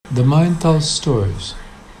The mind tells stories.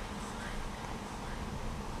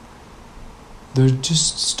 They're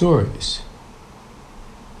just stories.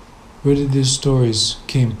 Where did these stories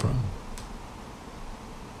came from?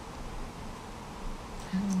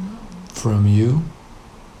 I don't know. From you?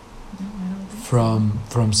 No, I don't think so.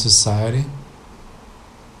 From society?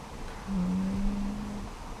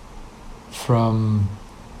 From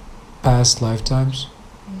past lifetimes?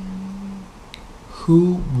 Yeah.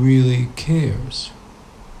 Who really cares?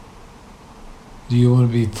 Do you want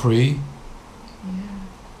to be free? Yeah.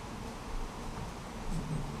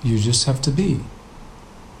 You just have to be.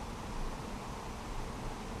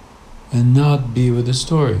 And not be with the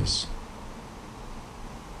stories.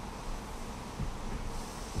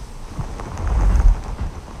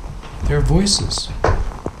 They're voices.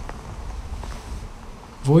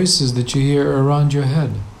 Voices that you hear around your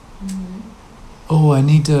head. Mm-hmm. Oh, I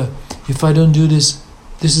need to, if I don't do this,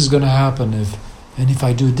 this is going to happen. And if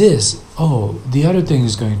I do this, oh, the other thing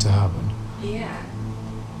is going to happen. Yeah.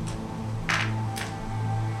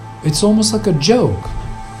 It's almost like a joke.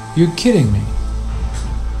 You're kidding me.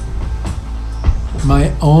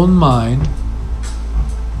 My own mind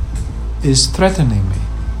is threatening me.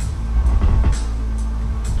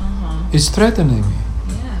 Uh-huh. It's threatening me.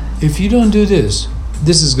 Yeah. If you don't do this,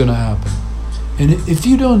 this is going to happen. And if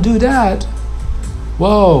you don't do that,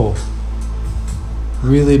 whoa,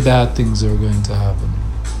 really bad things are going to happen.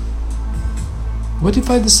 What if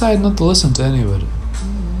I decide not to listen to anybody?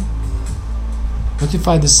 Mm-hmm. What if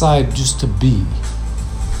I decide just to be?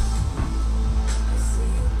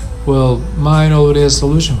 Well, mind already has a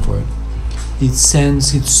solution for it. It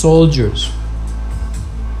sends its soldiers.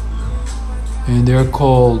 And they're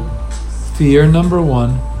called fear number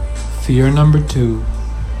 1, fear number 2,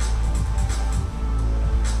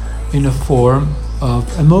 in a form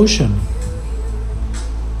of emotion.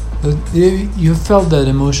 You felt that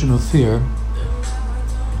emotion of fear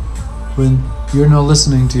when you're not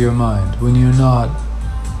listening to your mind, when you're not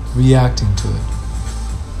reacting to it.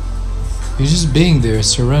 You're just being there,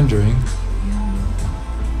 surrendering,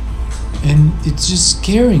 and it's just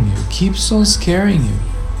scaring you, keeps on scaring you.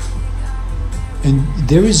 And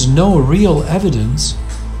there is no real evidence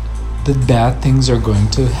that bad things are going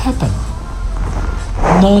to happen.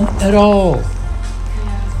 None at all.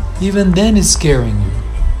 Yeah. Even then it's scaring you.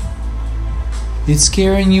 It's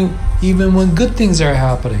scaring you even when good things are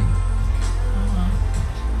happening. Uh-huh.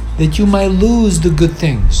 That you might lose the good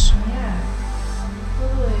things. Yeah.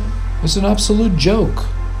 Totally. It's an absolute joke.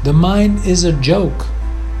 The mind is a joke.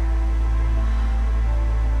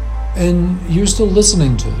 And you're still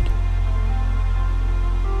listening to it.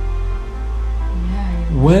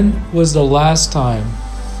 Yeah. When was the last time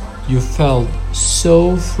you felt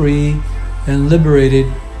so free and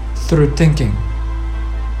liberated through thinking?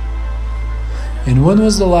 And when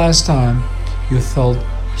was the last time you felt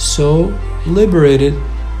so liberated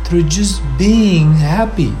through just being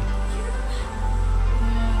happy?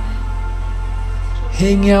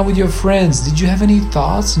 Hanging out with your friends. Did you have any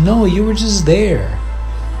thoughts? No, you were just there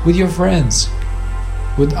with your friends,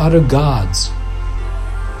 with other gods.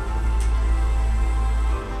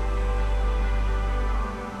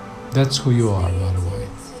 That's who you are, by the way.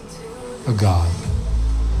 A god.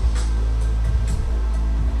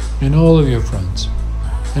 And all of your friends.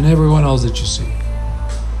 And everyone else that you see.